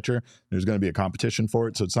backup catcher. There's going to be a competition for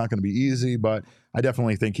it, so it's not going to be easy, but I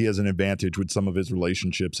definitely think he has an advantage with some of his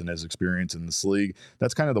relationships and his experience in this league.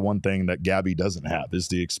 That's kind of the one thing that Gabby doesn't have is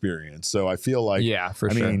the experience. So I feel like,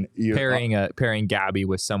 pairing Gabby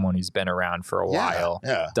with someone who's been around for a while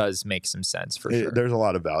does make some sense for sure. There's a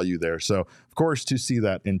lot of value there. So of course, to see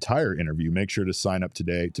that entire interview, make sure to sign up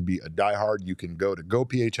today to be a diehard. You can go to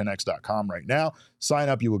gophnx.com right now. Sign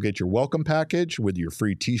up. You will get your welcome package with your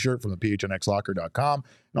free t-shirt from the phnxlocker.com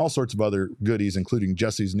and all sorts of other goodies, including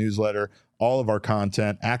Jesse's newsletter, all of our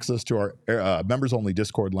content, access to our members-only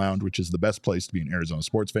Discord lounge, which is the best place to be an Arizona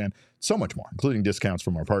sports fan. So much more, including discounts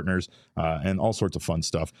from our partners and all sorts of fun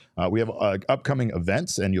stuff. We have upcoming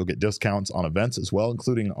events, and you'll get discounts on events as well,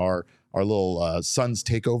 including our little Suns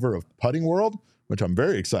takeover of Putting World, which I'm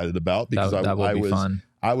very excited about because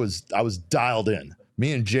I was dialed in.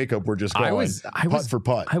 Me and Jacob were just going putt for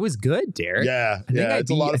putt. I was good, Derek. It's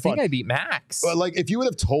a lot of fun. I think I beat Max. But like, if you would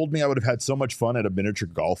have told me I would have had so much fun at a miniature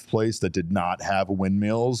golf place that did not have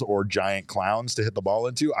windmills or giant clowns to hit the ball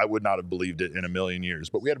into, I would not have believed it in a million years.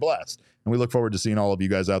 But we had a blast. And we look forward to seeing all of you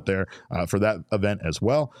guys out there for that event as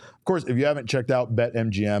well. Of course, if you haven't checked out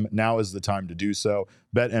BetMGM, now is the time to do so.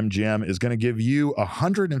 BetMGM is going to give you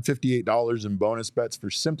 $158 in bonus bets for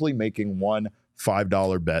simply making one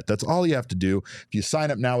 $5 bet. That's all you have to do. If you sign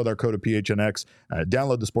up now with our code of PHNX,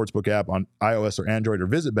 download the Sportsbook app on iOS or Android or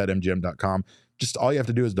visit betmgm.com. Just all you have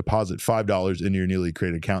to do is deposit $5 into your newly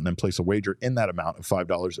created account and then place a wager in that amount of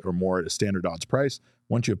 $5 or more at a standard odds price.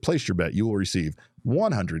 Once you have placed your bet, you will receive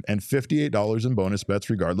 $158 in bonus bets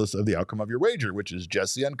regardless of the outcome of your wager, which is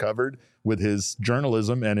Jesse uncovered with his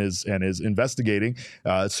journalism and his investigating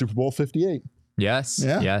Super Bowl 58. Yes.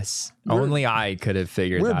 Only I could have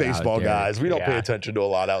figured that out. We're baseball guys. We don't pay attention to a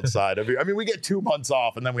lot outside of here. I mean, we get 2 months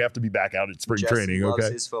off, and then we have to be back out at spring training. Loves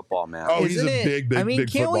his football, man. Oh, he's a big football guy.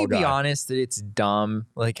 Can't we be honest that it's dumb,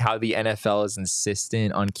 like how the NFL is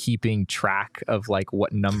insistent on keeping track of like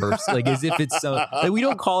what numbers, like as if it's so. Like, we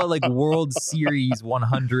don't call it like World Series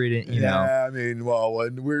 100. You know. I mean, well,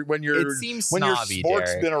 when your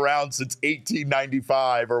sport's been around since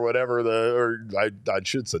 1895 or whatever I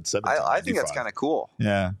should have said 1795. I think that's kind of cool.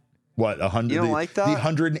 Yeah. What, 100? You don't like that? The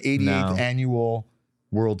 188th annual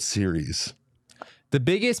World Series. The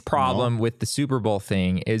biggest problem with the Super Bowl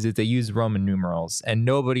thing is that they use Roman numerals, and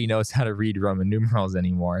nobody knows how to read Roman numerals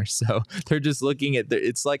anymore. So they're just looking at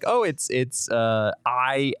it's like, oh, it's IX,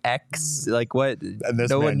 like what? And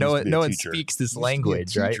no one speaks this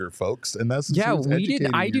language, right? Teacher, folks, and that's we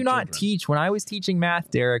did. I do not teach. When I was teaching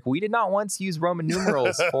math, Derek, we did not once use Roman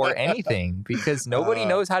numerals for anything because nobody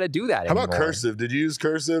knows how to do that anymore. How about cursive? Did you use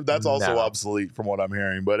cursive? That's also obsolete from what I'm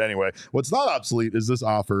hearing. But anyway, what's not obsolete is this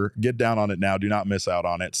offer. Get down on it now. Do not miss out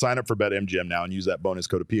on it. Sign up for BetMGM now and use that bonus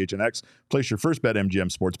code of PHNX. Place your first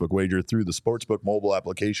BetMGM sportsbook wager through the Sportsbook mobile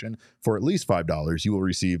application for at least $5. You will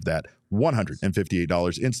receive that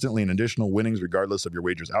 $158 instantly in additional winnings regardless of your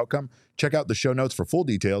wager's outcome. Check out the show notes for full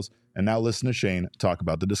details. And now listen to Shane talk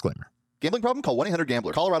about the disclaimer. Gambling problem? Call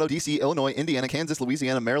 1-800-GAMBLER. Colorado, D.C., Illinois, Indiana, Kansas,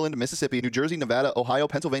 Louisiana, Maryland, Mississippi, New Jersey, Nevada, Ohio,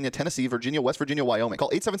 Pennsylvania, Tennessee, Virginia, West Virginia, Wyoming.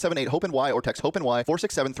 Call 877-8-HOPE-NY or text HOPE-NY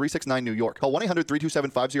 467-369 New York. Call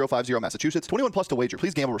 1-800-327-5050 Massachusetts. 21 plus to wager.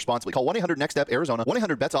 Please gamble responsibly. Call 1-800-NEXT-STEP Arizona.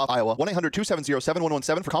 1-800-BETS-OFF Iowa.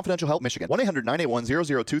 1-800-270-7117 for confidential help Michigan.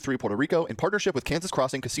 1-800-981-0023 Puerto Rico in partnership with Kansas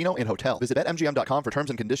Crossing Casino and Hotel. Visit BetMGM.com for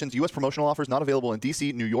terms and conditions. U.S. promotional offers not available in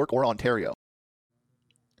D.C., New York, or Ontario.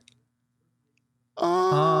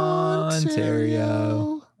 Ontario.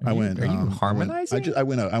 I went. Are you harmonizing? I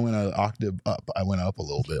went an octave up. I went up a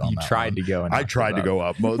little bit. You tried to go. I tried to go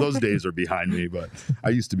up. Those days are behind me, but I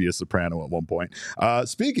used to be a soprano at one point.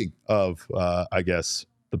 Speaking of, I guess,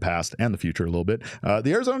 the past and the future a little bit,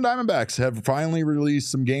 the Arizona Diamondbacks have finally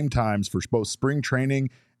released some game times for both spring training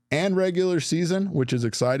and regular season, which is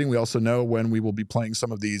exciting. We also know when we will be playing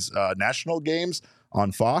some of these national games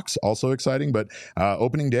on Fox, also exciting. But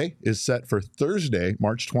opening day is set for Thursday,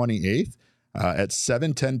 March 28th. At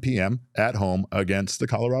 7:10 p.m. at home against the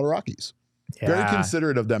Colorado Rockies. Yeah. Very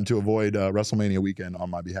considerate of them to avoid WrestleMania weekend on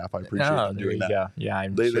my behalf. I appreciate them doing that. Go. Yeah,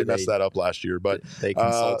 they messed that up last year, but they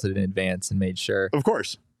consulted in advance and made sure. Of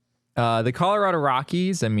course. The Colorado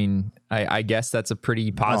Rockies, I mean, I guess that's a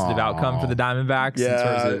pretty positive outcome for the Diamondbacks in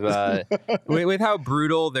terms of with how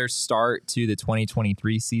brutal their start to the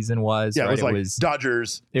 2023 season was. Yeah, right? it was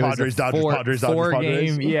Dodgers, Padres, Padres.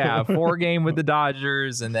 4 game with the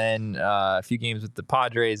Dodgers, and then a few games with the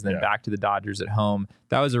Padres, and then back to the Dodgers at home.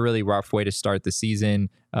 That was a really rough way to start the season.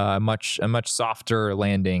 A much softer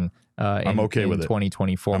landing. I'm okay with it.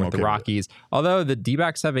 2024 with the Rockies. Although the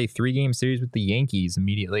D-backs have a 3-game series with the Yankees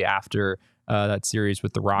immediately after that series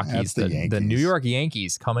with the Rockies. The New York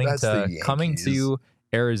Yankees coming to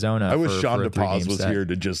Arizona. I wish Sean DePaz was here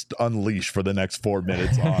to just unleash for the next 4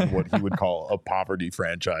 minutes on what he would call a poverty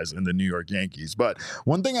franchise in the New York Yankees. But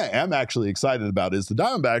one thing I am actually excited about is the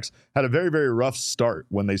Diamondbacks had a very, very rough start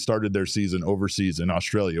when they started their season overseas in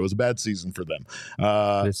Australia. It was a bad season for them.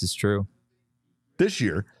 This is true. This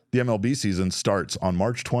year, the MLB season starts on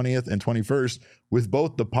March 20th and 21st with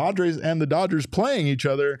both the Padres and the Dodgers playing each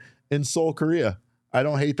other in Seoul, Korea. I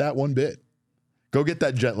don't hate that one bit. Go get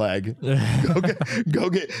that jet lag.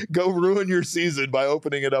 Go ruin your season by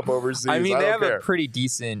opening it up overseas. I mean, they have a pretty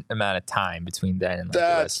decent amount of time between then and the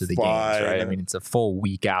rest of the games, right? I mean, it's a full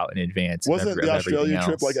week out in advance. Wasn't the Australia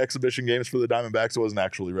trip like exhibition games for the Diamondbacks? It wasn't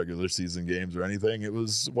actually regular season games or anything. It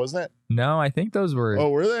was, wasn't it? No, I think those were. Oh,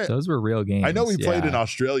 were they? Those were real games. I know we played an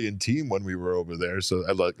Australian team when we were over there, so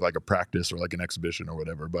like a practice or like an exhibition or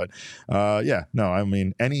whatever. But I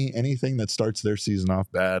mean, anything that starts their season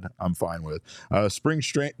off bad, I'm fine with. Spring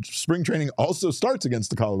training also starts against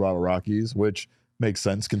the Colorado Rockies, which makes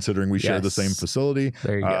sense considering we share the same facility.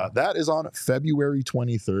 There you go. That is on February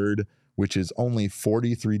 23rd, which is only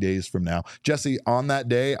 43 days from now. Jesse, on that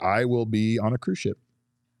day, I will be on a cruise ship.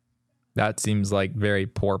 That seems like very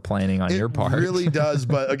poor planning on your part. It really does.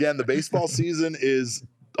 But again, the baseball season is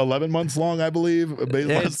 11 months long, I believe.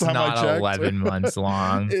 It's not 11 months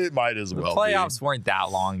long. It might as well. The playoffs weren't that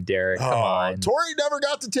long, Derek. Come on. Torrey never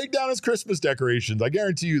got to take down his Christmas decorations. I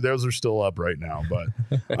guarantee you those are still up right now.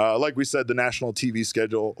 But like we said, the national TV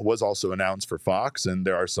schedule was also announced for Fox, and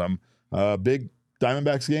there are some big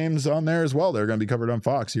Diamondbacks games on there as well. They're going to be covered on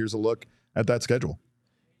Fox. Here's a look at that schedule.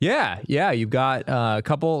 Yeah. You've got a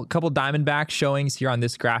couple Diamondback showings here on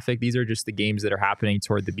this graphic. These are just the games that are happening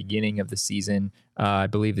toward the beginning of the season. I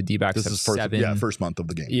believe the D-backs have first month of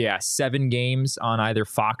the game. Yeah, 7 games on either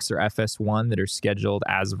Fox or FS1 that are scheduled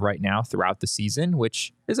as of right now throughout the season,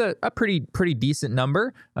 which is a pretty decent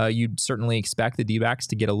number. You'd certainly expect the D-backs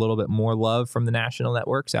to get a little bit more love from the national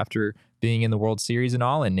networks after being in the World Series and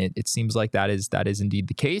all, and it seems like that is indeed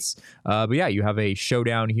the case. But yeah, you have a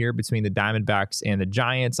showdown here between the Diamondbacks and the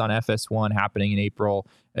Giants on FS1 happening in April,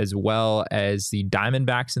 as well as the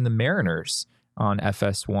Diamondbacks and the Mariners on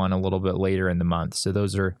FS1 a little bit later in the month. So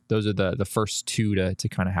those are the first 2 to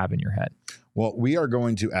kind of have in your head. Well, we are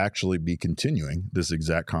going to actually be continuing this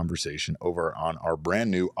exact conversation over on our brand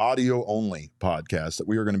new audio only podcast that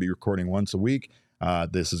we are going to be recording once a week.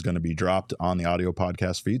 This is going to be dropped on the audio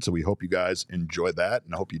podcast feed, so we hope you guys enjoy that,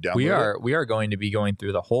 and I hope you download it. We are going to be going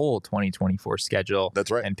through the whole 2024 schedule. That's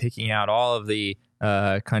right. And picking out all of the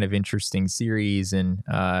kind of interesting series, and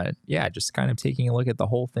just kind of taking a look at the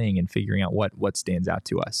whole thing and figuring out what stands out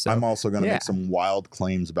to us. So, I'm also going to make some wild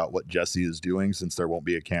claims about what Jesse is doing, since there won't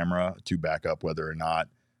be a camera to back up whether or not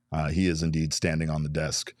he is indeed standing on the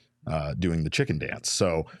desk doing the chicken dance.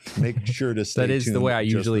 So make sure to stay tuned. That is the way I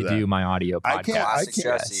usually do my audio podcast. I can't.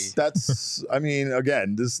 Jesse. That's, I mean,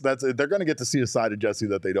 again, they're going to get to see a side of Jesse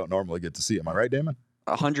that they don't normally get to see. Am I right, Damon?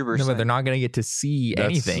 100%. No, but they're not going to get to see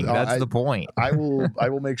anything. That's the point. I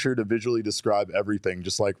will make sure to visually describe everything,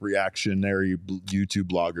 just like reactionary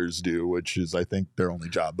YouTube bloggers do, which is, I think, their only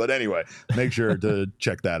job. But anyway, make sure to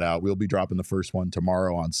check that out. We'll be dropping the first one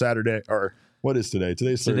tomorrow on Saturday, or what is today?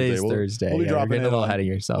 Today's Thursday. We'll be dropping it a little ahead of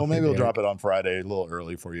yourself. Well, maybe we'll drop it on Friday, a little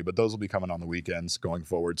early for you, but those will be coming on the weekends going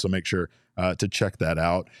forward. So make sure to check that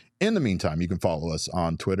out. In the meantime, you can follow us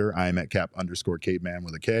on Twitter. I am at Cap_Caveman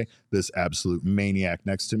with a K. This absolute maniac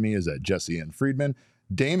next to me is at Jesse N. Friedman.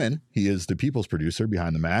 Damon, he is the people's producer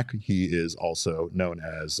behind the Mac. He is also known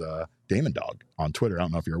as Damon Dog on Twitter. I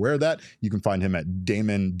don't know if you're aware of that. You can find him at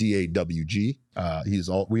Damon DAWG.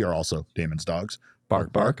 We are also Damon's dogs.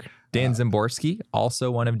 Bark, bark. Dan Szymborski,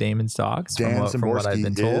 also one of Damon's dogs. Dan from what I've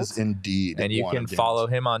been told. is indeed. And you can follow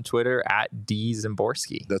him on Twitter at D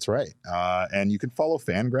Szymborski. That's right. And you can follow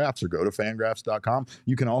Fangraphs or go to fangraphs.com.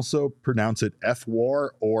 You can also pronounce it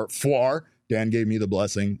F-war or Fwar. Dan gave me the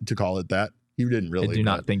blessing to call it that. He didn't really. I do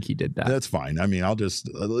not think he did that. That's fine. I mean, I'll just,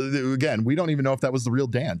 again, we don't even know if that was the real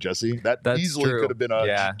Dan, Jesse. That's easily true. could have been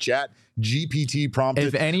a chat GPT prompted.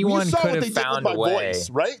 If anyone could have found a way. Voice,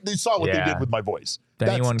 right? They saw what they did with my voice. If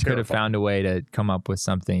anyone could have found a way to come up with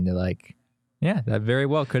something to that very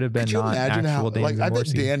well could have been not actual Dan Szymborski. I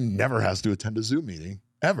bet Dan never has to attend a Zoom meeting,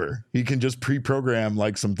 ever. He can just pre-program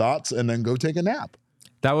some thoughts and then go take a nap.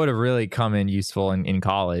 That would have really come in useful in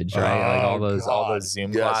college, right? All those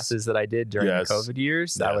Zoom classes that I did during the COVID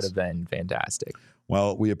years. That would have been fantastic.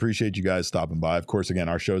 Well, we appreciate you guys stopping by. Of course, again,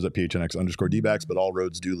 our show's at PHNX_DBacks, but all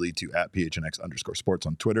roads do lead to at PHNX_sports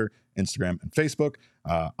on Twitter, Instagram, and Facebook.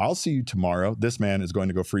 I'll see you tomorrow. This man is going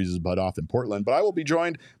to go freeze his butt off in Portland, but I will be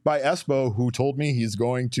joined by Espo, who told me he's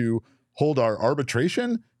going to hold our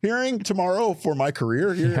arbitration hearing tomorrow for my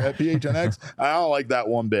career here at PHNX. I don't like that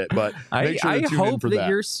one bit, but make sure to tune in for that. I hope that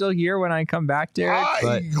you're still here when I come back, Derek.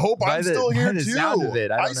 I hope I'm still here too. Sound of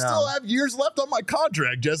it, I still have years left on my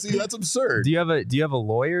contract, Jesse. That's absurd. Do you have a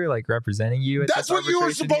lawyer representing you? That's what you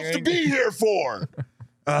were supposed to be here for.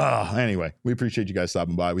 Anyway, we appreciate you guys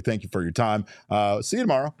stopping by. We thank you for your time. See you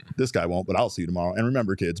tomorrow. This guy won't, but I'll see you tomorrow. And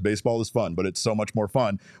remember, kids, baseball is fun, but it's so much more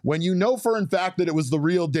fun when you know for a fact that it was the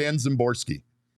real Dan Szymborski.